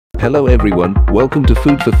Hello everyone, welcome to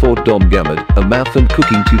Food for Thought Dom Gamad, a math and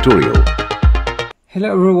cooking tutorial.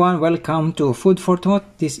 Hello everyone, welcome to Food for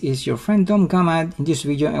Thought. This is your friend Dom Gamad. In this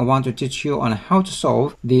video, I want to teach you on how to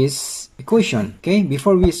solve this equation. Okay,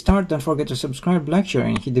 before we start, don't forget to subscribe, like, share,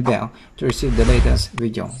 and hit the bell to receive the latest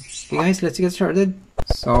video. Okay guys, let's get started.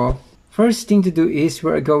 So, first thing to do is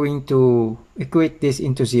we're going to equate this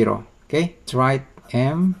into 0. Okay, let's write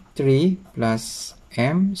m3 plus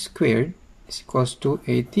m squared is equals to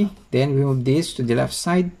 80. Then we move this to the left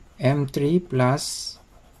side. m3 plus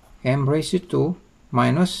m raised to 2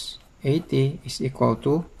 minus 80 is equal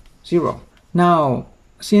to 0. Now,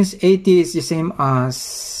 since 80 is the same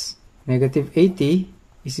as negative 80,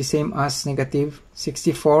 is the same as negative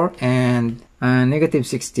 64 and negative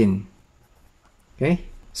 16. Okay,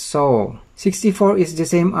 so 64 is the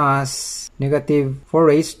same as negative 4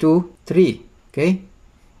 raised to 3. Okay,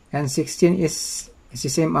 and 16 is the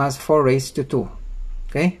same as 4 raised to 2.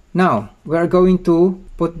 Okay, now we are going to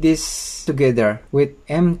put this together with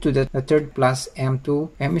m to the third plus m to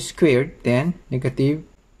m squared, then negative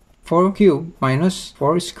 4 cubed minus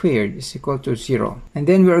 4 squared is equal to 0. And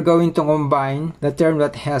then we are going to combine the term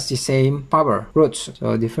that has the same power roots.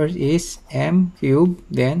 So the first is m cubed,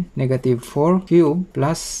 then negative 4 cubed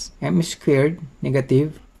plus m squared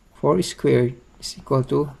negative 4 squared is equal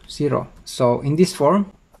to 0. So in this form,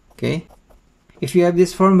 okay, if you have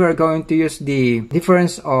this form, we're going to use the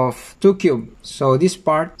difference of 2 cubed. So this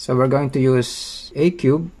part, so we're going to use a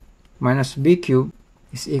cubed minus b cubed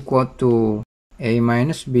is equal to a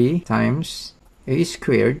minus b times a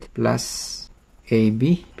squared plus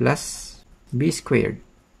ab plus b squared.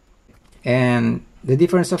 And the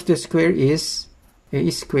difference of the square is a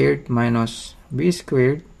squared minus b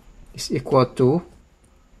squared is equal to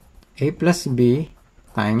a plus b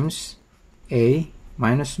times a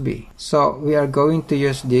minus b. So we are going to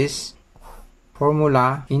use this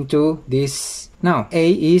formula into this. Now a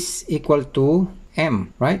is equal to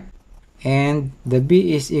m, right? And the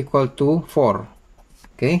b is equal to 4.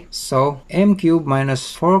 Okay, so m cubed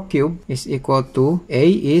minus 4 cubed is equal to a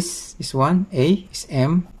is 1, a is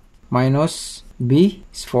m, minus b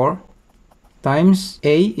is 4, times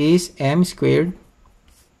a is m squared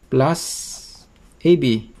plus ab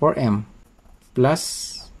 4m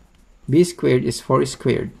plus b squared is 4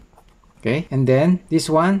 squared. Okay, and then this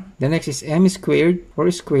one, the next is m squared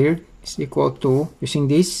 4 squared is equal to, using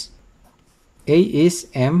this, a is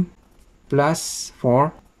m plus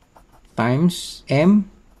 4 times m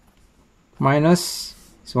minus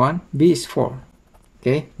this one, b is 4.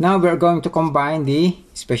 Okay, now we're going to combine the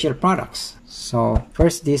special products. So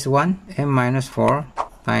first this one, m minus 4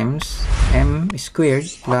 times m squared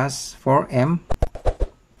plus 4m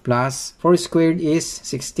plus 4 squared is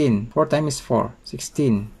 16. 4 times 4,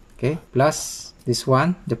 16. Okay, plus this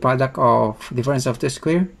one, the product of difference of the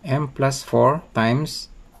square, m plus 4 times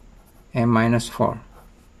m minus 4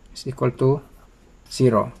 is equal to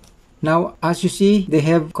 0. Now, as you see, they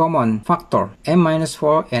have common factor, m minus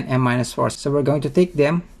 4 and m minus 4. So we're going to take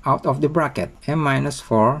them out of the bracket. M minus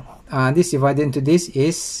 4, this divided into this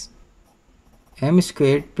is m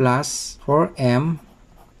squared plus 4m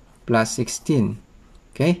plus 16.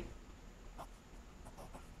 Okay,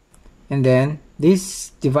 and then this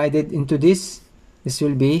divided into this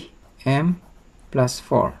will be m plus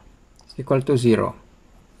 4 is equal to 0.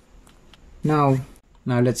 Now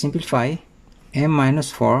let's simplify. M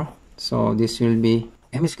minus 4, so this will be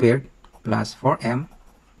m squared plus 4m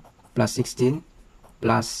plus 16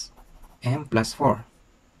 plus m plus 4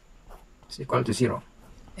 is equal to 0.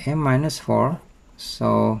 M minus 4,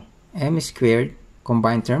 so m squared,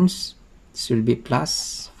 combined terms, this will be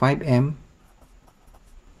plus 5m,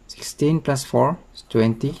 16 plus 4 is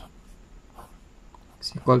 20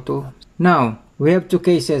 is equal to. Now we have two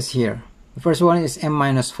cases here. The first one is m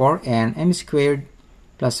minus 4 and m squared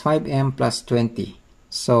plus 5m plus 20.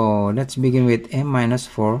 So let's begin with m minus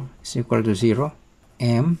 4 is equal to 0.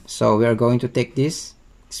 M, so we are going to take this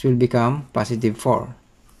will become positive 4.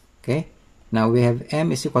 Okay, now we have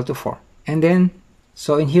m is equal to 4. And then,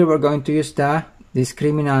 so in here we're going to use the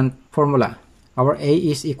discriminant formula. Our a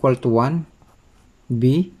is equal to 1,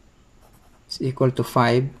 b is equal to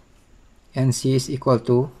 5, and c is equal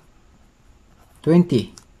to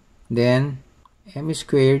 20. Then m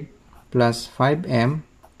squared plus 5m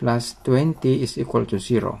plus 20 is equal to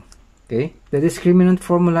 0. Okay, the discriminant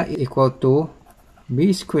formula is equal to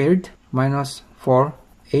b squared minus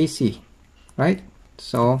 4ac, right?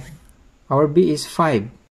 So our b is 5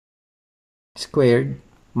 squared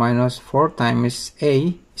minus 4 times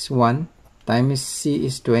a is 1 times c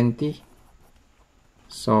is 20.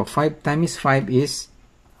 So 5 times 5 is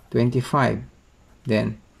 25.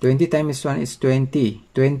 Then 20 times 1 is 20.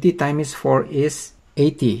 20 times 4 is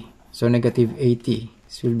 80. So negative 80.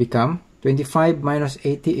 This will become 25 minus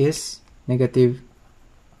 80 is negative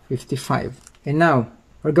 55. And now,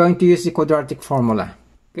 we're going to use the quadratic formula.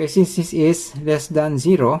 Okay, since this is less than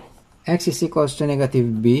 0, x is equals to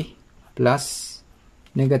negative b plus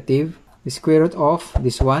negative the square root of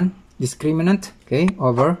this one, discriminant, okay,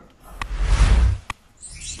 over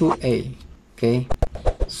 2a. Okay,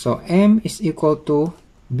 so m is equal to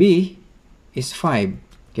b is 5.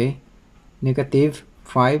 Okay, negative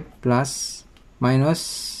 5 plus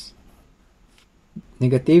minus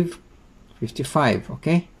negative 55.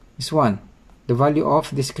 Okay, is 1. The value of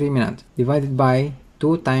discriminant divided by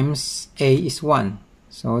 2 times a is 1.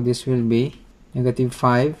 So this will be negative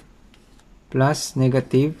 5 plus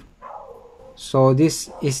negative. So this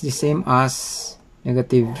is the same as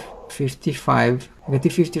negative 55.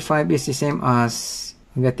 Negative 55 is the same as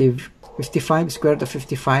negative 55 square root of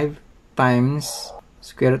 55 times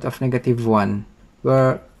square root of negative 1,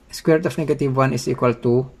 where square root of negative 1 is equal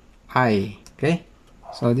to I. Okay,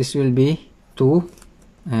 so this will be 2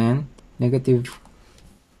 and negative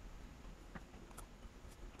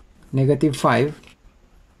 5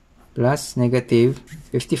 plus negative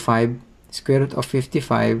 55 square root of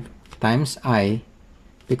 55 times I,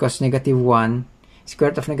 because negative 1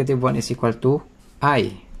 square root of negative 1 is equal to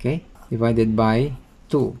I, okay, divided by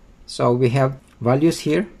 2. So we have values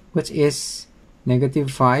here, which is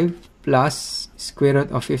negative 5 plus square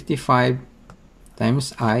root of 55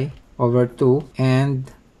 times I over 2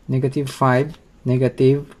 and negative 5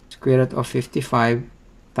 negative square root of 55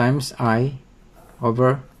 times I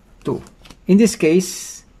over 2. In this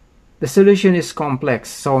case, the solution is complex,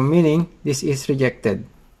 so meaning this is rejected.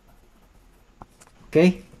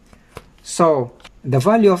 Okay, so the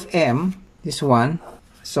value of m, this one,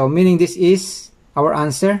 so meaning this is our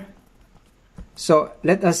answer. So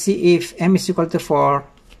let us see if m is equal to 4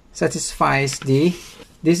 satisfies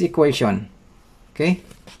this equation. Okay,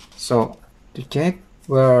 so to check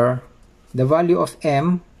where the value of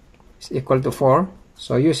m is equal to 4,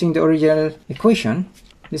 so using the original equation,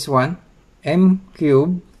 this one, m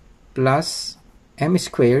cubed plus m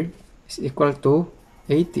squared is equal to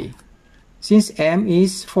 80. Since m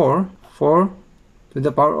is 4, 4 to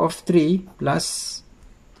the power of 3 plus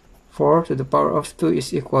 4 to the power of 2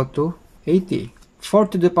 is equal to 80. 4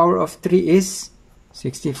 to the power of 3 is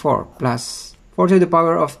 64 plus 4 to the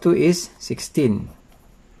power of 2 is 16.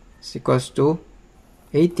 Is equals to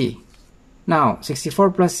 80. Now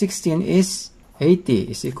 64 plus 16 is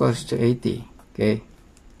 80, is equals to 80. Okay.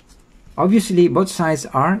 Obviously, both sides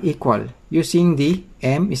are equal using the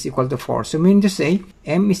m is equal to 4. So meaning to say,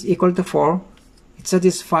 m is equal to 4, it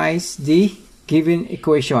satisfies the given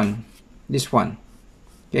equation, this one.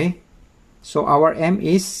 Okay. So our m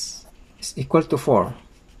is equal to 4.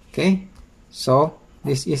 Okay. So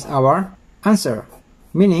this is our answer.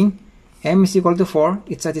 Meaning, m is equal to 4,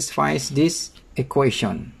 it satisfies this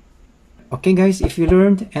equation. Okay guys, if you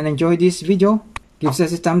learned and enjoyed this video, give us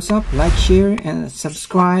a thumbs up, like, share, and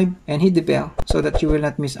subscribe, and hit the bell so that you will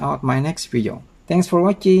not miss out my next video. Thanks for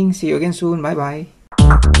watching. See you again soon. Bye bye.